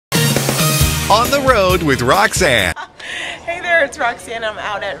On the Road with Roxanne. Hey there, it's Roxanne. I'm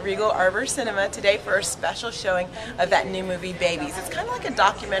out at Regal Arbor Cinema today for a special showing of that new movie, Babies. It's kind of like a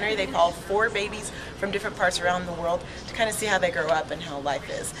documentary. They follow 4 babies from different parts around the world to kind of see how they grow up and how life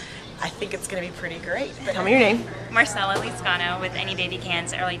is. I think it's going to be pretty great. Tell me your name. Marcella Liscano with Any Baby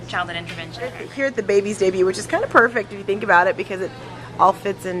Can's Early Childhood Intervention. Here at the Babies debut, which is kind of perfect if you think about it because it all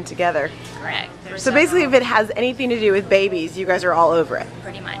fits in together. Correct. So basically, if it has anything to do with babies, you guys are all over it.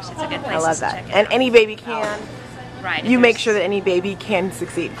 Pretty much. It's a good place I love to that. check it And out. Any Baby Can. Right. You make sure that any baby can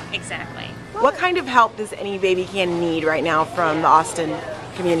succeed. Exactly. What kind of help does Any Baby Can need right now from the Austin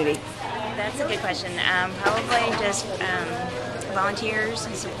community? That's a good question. Probably just volunteers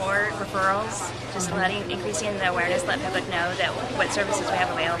and support, referrals, just increasing the awareness, let public know that what services we have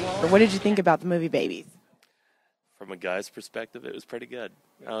available. What did you think about the movie Babies? From a guy's perspective, it was pretty good.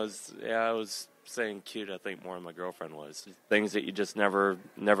 I was saying cute, I think, more than my girlfriend was. Things that you just never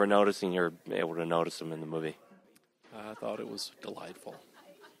notice, and you're able to notice them in the movie. I thought it was delightful.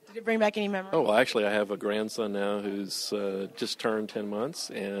 Did it bring back any memories? Oh, well, actually, I have a grandson now who's just turned 10 months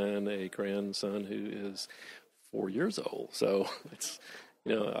and a grandson who is 4 years old. So it's,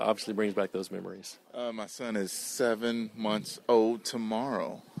 obviously brings back those memories. My son is 7 months old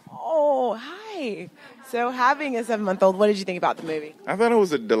tomorrow. Oh, hi. So having a 7-month-old, what did you think about the movie? I thought it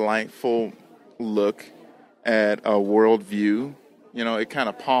was a delightful look at a world view. It kind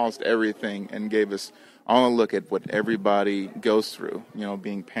of paused everything and gave us all a look at what everybody goes through,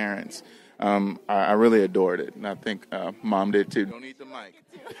 being parents. I really adored it, and I think Mom did too. Don't eat the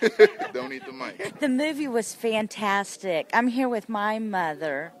mic. Don't eat the mic. The movie was fantastic. I'm here with my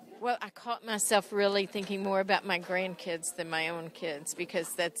mother. Well, I caught myself really thinking more about my grandkids than my own kids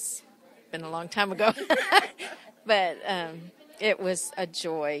because that's been a long time ago. But it was a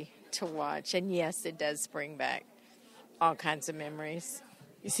joy to watch, and yes, it does bring back all kinds of memories.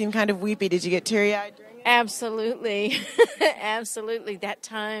 You seem kind of weepy. Did you get teary-eyed during it? Absolutely. Absolutely. That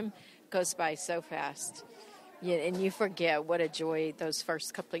time goes by so fast. Yeah, and you forget what a joy those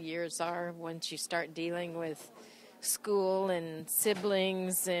first couple of years are once you start dealing with school and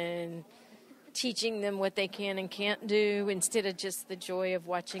siblings and teaching them what they can and can't do instead of just the joy of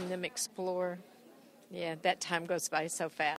watching them explore. Yeah, that time goes by so fast.